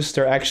office.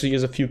 There actually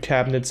is a few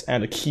cabinets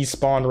and a key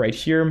spawn right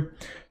here.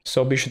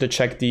 So be sure to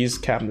check these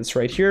cabinets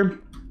right here.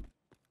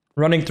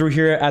 Running through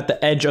here at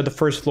the edge of the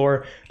 1st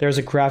floor, there's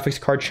a graphics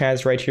card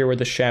chance right here where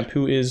the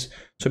shampoo is.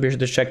 So be sure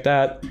to check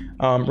that.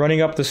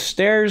 Running up the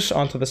stairs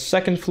onto the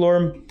 2nd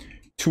floor.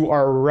 To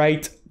our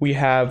right, we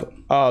have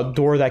a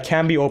door that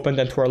can be opened,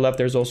 and to our left,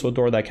 there's also a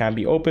door that can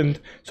be opened.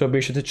 So be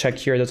sure to check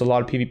here. There's a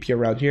lot of PvP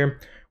around here.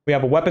 We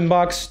have a weapon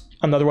box,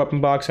 another weapon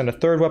box, and a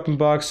 3rd weapon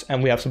box,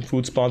 and we have some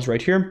food spawns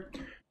right here.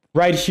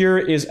 Right here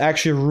is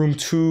actually room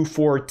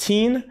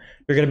 214.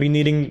 You're going to be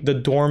needing the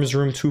dorms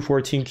room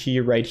 214 key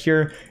right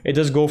here. It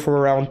does go for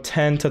around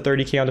 10 to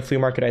 30k on the flea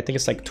market. I think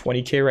it's like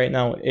 20k right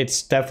now.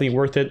 It's definitely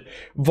worth it.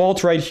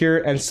 Vault right here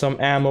and some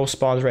ammo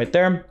spawns right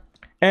there.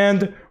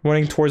 And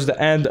running towards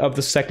the end of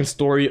the 2nd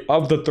story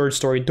of the 3rd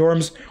story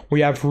dorms,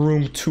 we have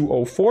room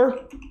 204.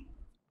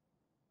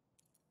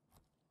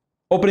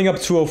 Opening up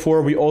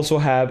 204, we also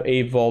have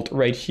a vault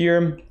right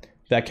here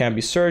that can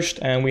be searched,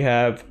 and we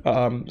have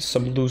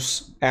some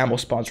loose ammo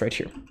spawns right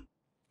here.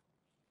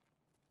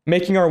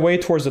 Making our way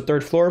towards the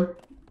 3rd floor,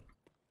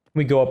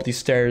 we go up these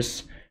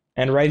stairs,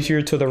 and right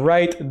here to the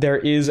right, there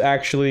is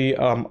actually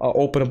an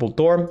openable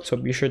door, so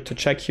be sure to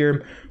check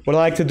here. What I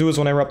like to do is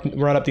when I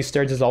run up these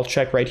stairs is I'll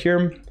check right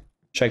here,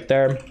 check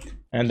there,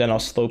 and then I'll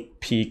slow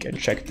peek and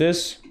check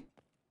this.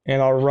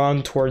 And I'll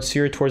run towards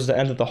here, towards the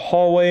end of the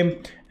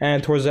hallway,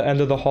 and towards the end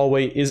of the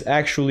hallway is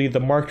actually the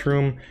marked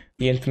room,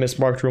 the infamous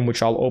marked room,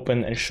 which I'll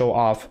open and show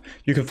off.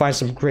 You can find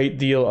some great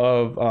deal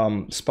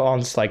of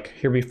spawns, like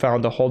here we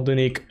found the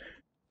Holdunique.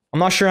 I'm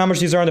not sure how much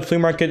these are on the flea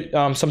market.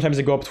 Sometimes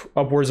they go up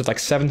upwards of like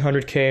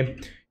 700k.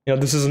 You know,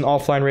 this is an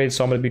offline raid,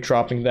 so I'm going to be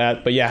dropping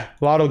that. But yeah,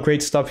 a lot of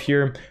great stuff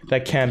here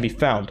that can be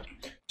found.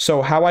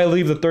 So how I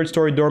leave the 3rd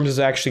story dorms is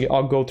actually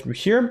I'll go through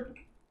here.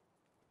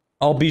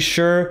 I'll be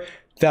sure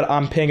that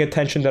I'm paying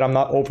attention that I'm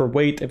not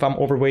overweight. If I'm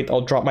overweight, I'll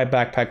drop my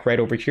backpack right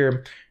over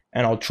here,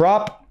 and I'll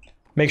drop.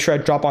 Make sure I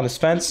drop on this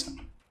fence,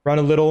 run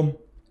a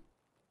little,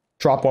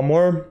 drop one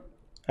more,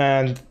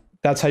 and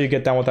that's how you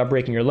get down without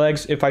breaking your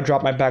legs. If I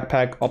drop my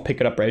backpack, I'll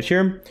pick it up right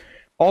here.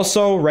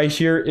 Also, right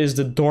here is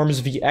the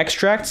Dorms V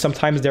extract.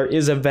 Sometimes there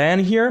is a van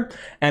here,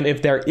 and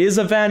if there is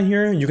a van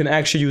here, you can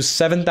actually use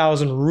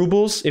 7,000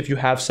 rubles, if you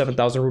have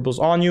 7,000 rubles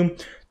on you,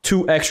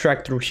 to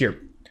extract through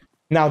here.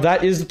 Now,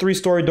 that is the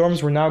 3-story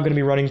dorms. We're now going to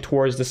be running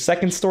towards the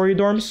 2nd story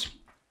dorms,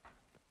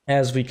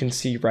 as we can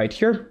see right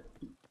here.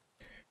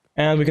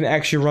 And we can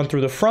actually run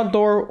through the front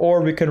door,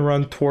 or we can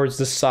run towards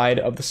the side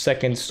of the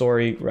 2nd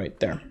story right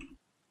there.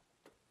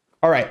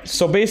 All right,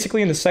 so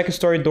basically in the second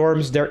story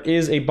dorms, there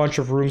is a bunch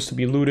of rooms to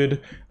be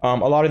looted. A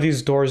lot of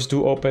these doors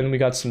do open. We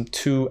got some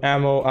 2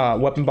 ammo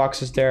weapon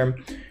boxes there.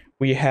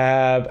 We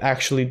have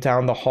actually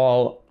down the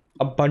hall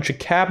a bunch of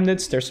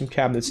cabinets. There's some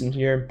cabinets in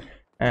here,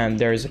 and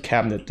there's a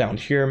cabinet down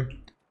here.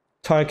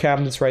 Ton of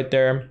cabinets right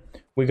there.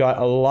 We got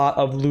a lot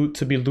of loot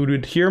to be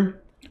looted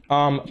here.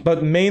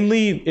 But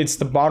mainly it's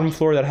the bottom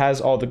floor that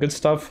has all the good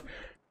stuff.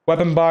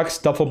 Weapon box,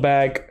 duffel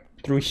bag.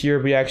 Through here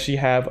we actually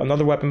have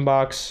another weapon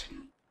box.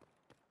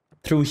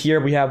 Through here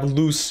we have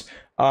loose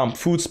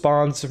food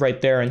spawns right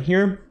there and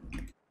here.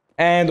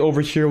 And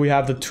over here we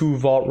have the 2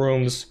 vault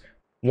rooms,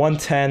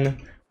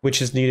 110,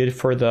 which is needed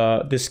for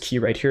this key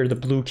right here, the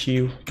blue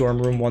key,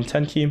 dorm room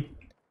 110 key.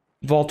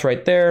 Vault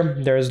right there.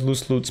 There's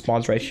loose loot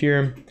spawns right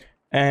here.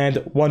 And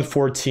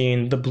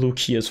 114, the blue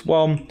key as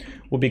well.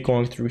 We'll be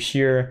going through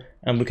here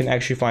and we can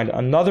actually find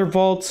another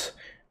vault,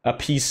 a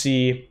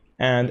PC,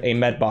 and a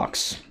med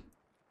box.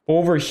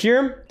 Over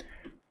here,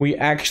 we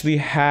actually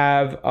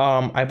have,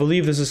 I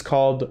believe this is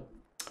called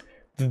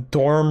the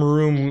dorm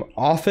room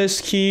office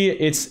key.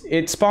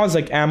 It spawns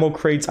like ammo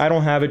crates. I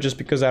don't have it just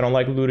because I don't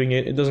like looting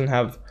it. It doesn't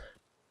have...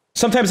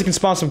 Sometimes it can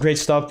spawn some great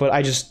stuff, but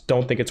I just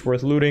don't think it's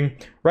worth looting.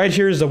 Right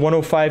here is the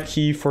 105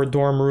 key for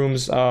dorm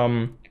rooms.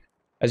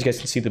 As you guys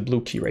can see, the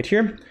blue key right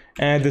here.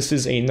 And this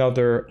is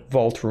another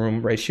vault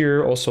room right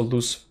here. Also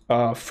loose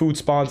food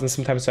spawns, and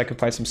sometimes I can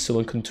find some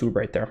silicon tube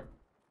right there.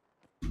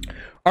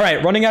 All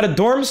right, running out of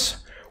dorms.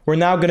 We're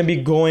now going to be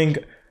going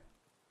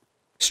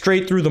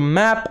straight through the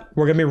map.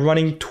 We're going to be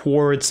running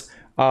towards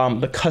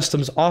the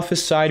customs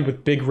office side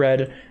with Big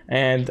Red.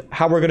 And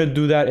how we're going to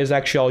do that is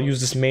actually I'll use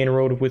this main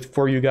road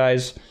for you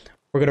guys.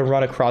 We're going to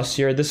run across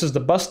here. This is the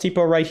bus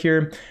depot right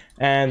here.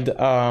 And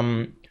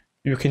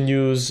you can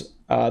use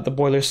the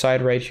boiler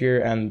side right here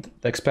and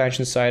the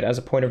expansion side as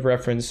a point of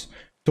reference.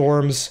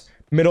 Dorms,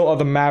 middle of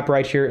the map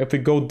right here. If we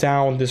go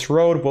down this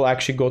road, we'll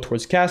actually go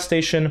towards gas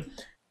station.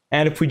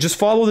 And if we just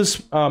follow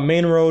this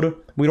main road,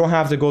 we don't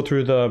have to go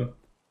through the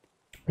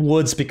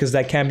woods because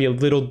that can be a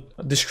little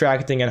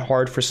distracting and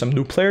hard for some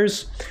new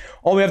players.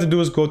 All we have to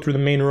do is go through the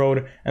main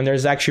road, and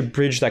there's actually a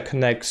bridge that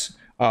connects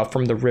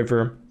from the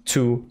river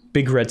to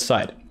Big Red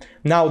side.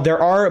 Now,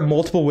 there are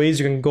multiple ways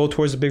you can go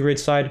towards the Big Red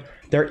side.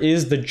 There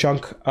is the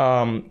junk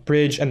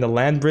bridge and the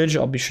land bridge.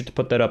 I'll be sure to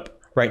put that up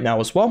right now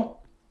as well.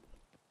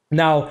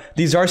 Now,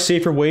 these are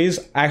safer ways.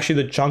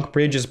 Actually, the junk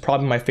bridge is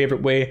probably my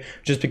favorite way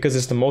just because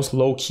it's the most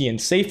low-key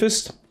and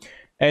safest.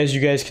 As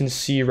you guys can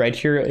see right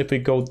here, if we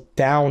go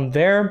down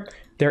there,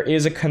 there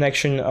is a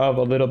connection of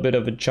a little bit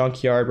of a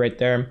junkyard right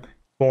there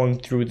going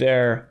through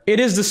there.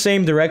 It is the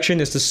same direction,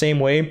 it's the same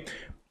way,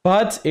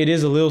 but it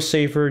is a little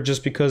safer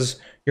just because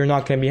you're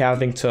not going to be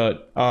having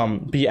to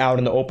be out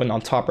in the open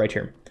on top right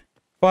here.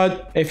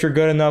 But if you're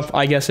good enough,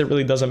 I guess it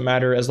really doesn't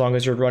matter as long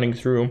as you're running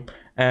through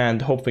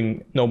and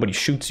hoping nobody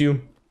shoots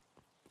you.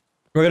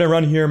 We're going to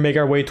run here, make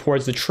our way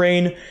towards the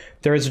train.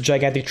 There is a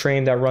gigantic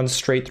train that runs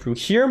straight through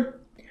here.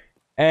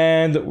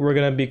 And we're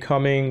going to be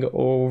coming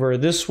over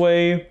this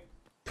way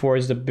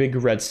towards the Big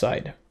Red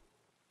side.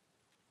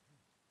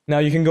 Now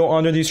you can go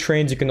under these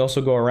trains. You can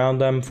also go around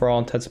them. For all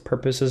intents and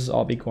purposes,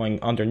 I'll be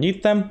going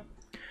underneath them.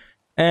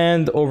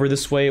 And over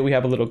this way, we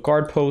have a little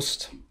guard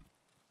post.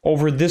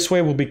 Over this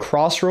way will be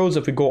Crossroads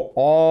if we go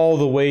all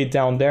the way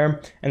down there.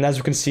 And as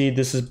you can see,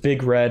 this is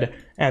Big Red.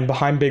 And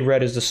behind Big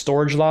Red is the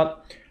storage lot.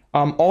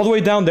 All the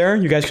way down there,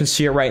 you guys can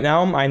see it right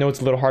now. I know it's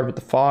a little hard with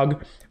the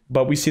fog,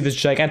 but we see this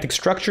gigantic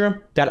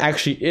structure that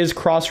actually is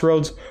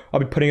Crossroads. I'll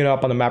be putting it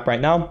up on the map right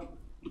now.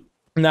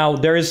 Now,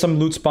 there is some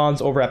loot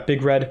spawns over at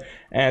Big Red,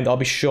 and I'll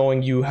be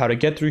showing you how to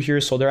get through here.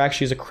 So there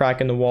actually is a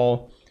crack in the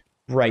wall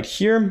right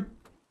here.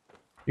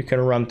 You can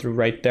run through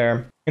right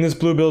there. In this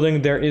blue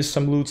building, there is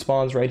some loot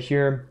spawns right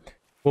here.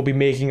 We'll be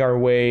making our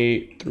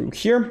way through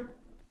here.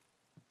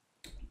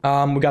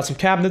 We got some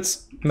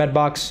cabinets, med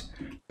box.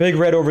 Big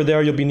Red over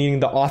there, you'll be needing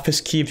the office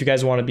key if you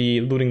guys want to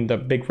be looting the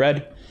Big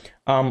Red.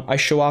 I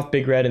show off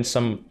Big Red in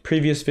some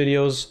previous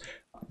videos,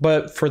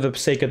 but for the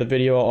sake of the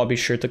video, I'll be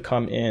sure to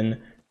come in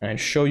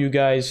and show you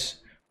guys.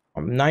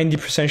 I'm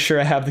 90% sure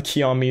I have the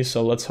key on me,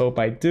 so let's hope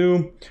I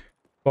do.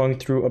 Going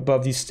through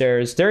above these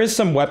stairs. There is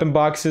some weapon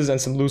boxes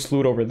and some loose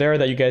loot over there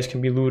that you guys can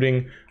be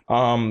looting,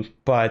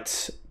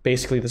 but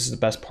basically this is the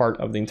best part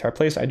of the entire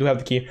place. I do have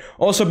the key.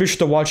 Also, be sure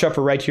to watch out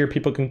for right here.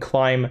 People can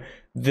climb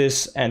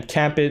this and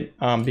camp it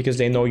because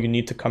they know you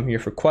need to come here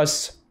for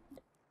quests.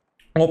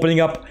 Opening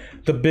up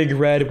the Big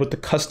Red with the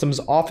customs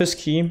office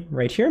key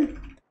right here.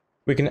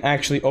 We can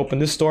actually open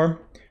this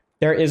door.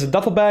 There is a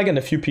duffel bag and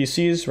a few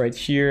PCs right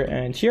here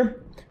and here.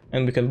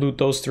 And we can loot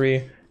those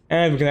 3.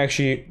 And we can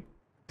actually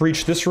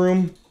breach this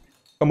room.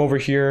 Come over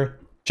here.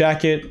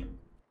 Jacket.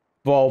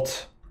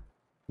 Vault.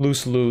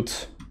 Loose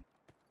loot.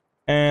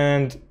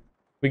 And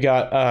we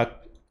got a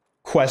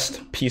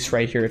quest piece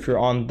right here if you're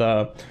on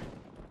the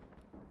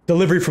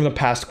delivery from the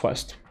past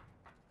quest.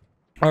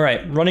 All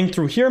right, running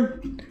through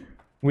here,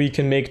 we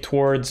can make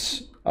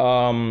towards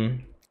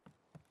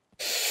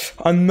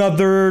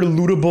another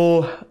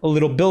lootable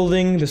little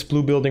building, this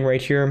blue building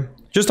right here.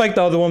 Just like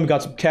the other one, we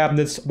got some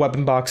cabinets,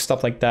 weapon box,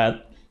 stuff like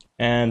that.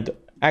 And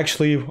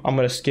actually, I'm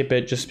going to skip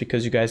it just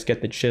because you guys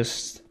get the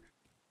gist.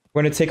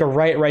 We're going to take a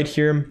right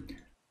here,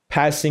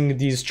 passing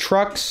these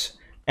trucks.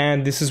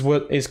 And this is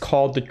what is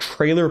called the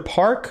trailer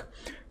park.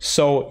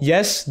 So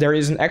yes, there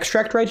is an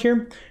extract right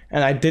here.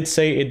 And I did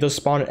say it does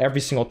spawn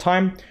every single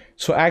time.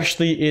 So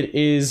actually it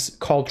is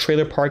called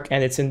trailer park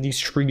and it's in these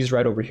trees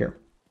right over here.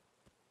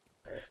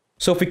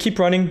 So if we keep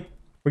running,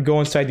 we go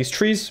inside these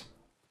trees.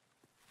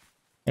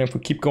 And if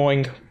we keep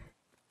going,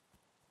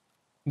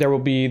 there will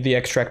be the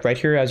extract right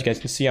here. As you guys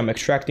can see, I'm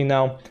extracting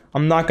now.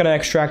 I'm not going to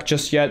extract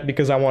just yet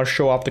because I want to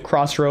show off the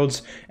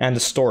Crossroads and the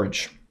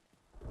storage.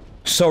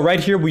 So right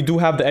here, we do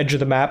have the edge of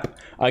the map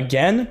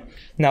again.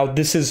 Now,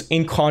 this is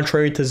in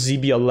contrary to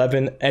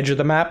ZB11 edge of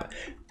the map.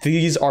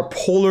 These are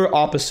polar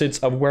opposites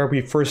of where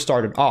we first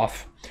started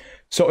off.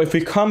 So if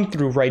we come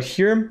through right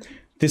here,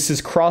 this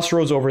is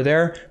Crossroads over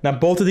there. Now,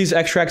 both of these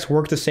extracts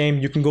work the same.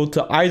 You can go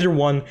to either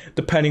one,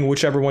 depending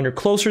whichever one you're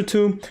closer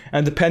to,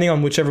 and depending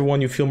on whichever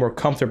one you feel more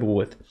comfortable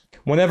with.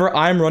 Whenever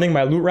I'm running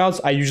my loot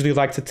routes, I usually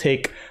like to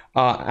take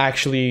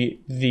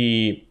actually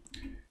the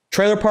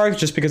trailer park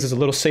just because it's a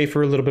little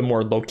safer, a little bit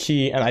more low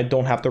key, and I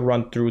don't have to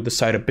run through the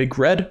side of Big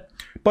Red.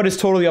 But it's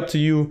totally up to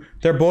you.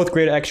 They're both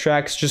great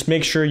extracts. Just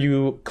make sure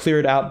you clear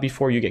it out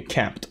before you get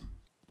camped.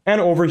 And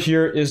over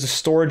here is the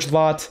storage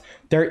lot.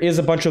 There is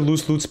a bunch of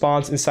loose loot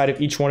spawns inside of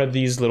each one of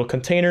these little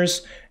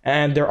containers.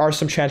 And there are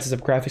some chances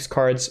of graphics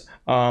cards,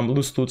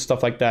 loose loot,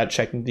 stuff like that,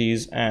 checking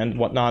these and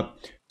whatnot.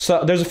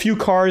 So there's a few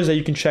cars that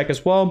you can check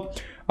as well.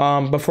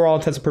 But for all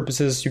intents and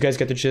purposes, you guys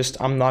get the gist.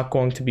 I'm not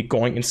going to be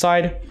going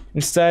inside.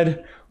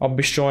 Instead, I'll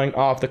be showing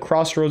off the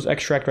Crossroads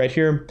extract right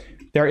here.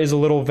 There is a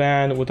little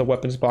van with a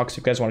weapons box if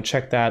you guys want to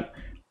check that.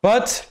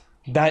 But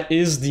that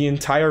is the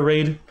entire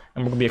raid, and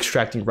we're going to be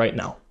extracting right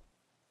now.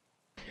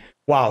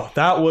 Wow,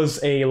 that was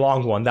a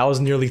long one. That was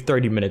nearly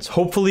 30 minutes.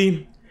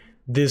 Hopefully,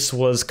 this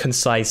was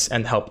concise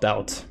and helped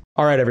out.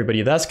 All right,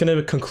 everybody, that's going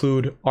to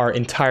conclude our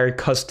entire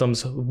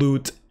customs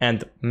loot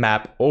and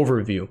map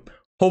overview.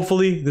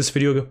 Hopefully, this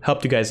video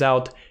helped you guys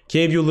out,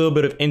 gave you a little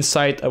bit of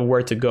insight of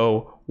where to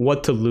go,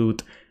 what to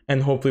loot,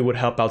 and hopefully would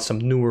help out some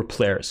newer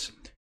players.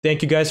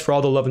 Thank you guys for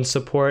all the love and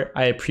support.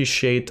 I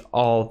appreciate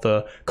all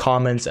the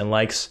comments and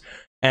likes.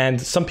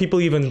 And some people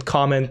even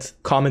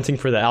commenting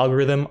for the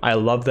algorithm. I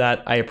love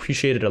that. I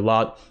appreciate it a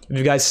lot. If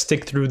you guys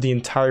stick through the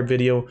entire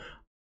video,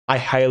 I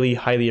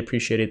highly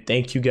appreciate it.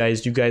 Thank you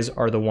guys. You guys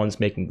are the ones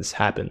making this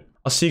happen.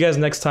 I'll see you guys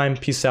next time.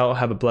 Peace out.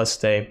 Have a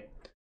blessed day.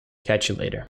 Catch you later.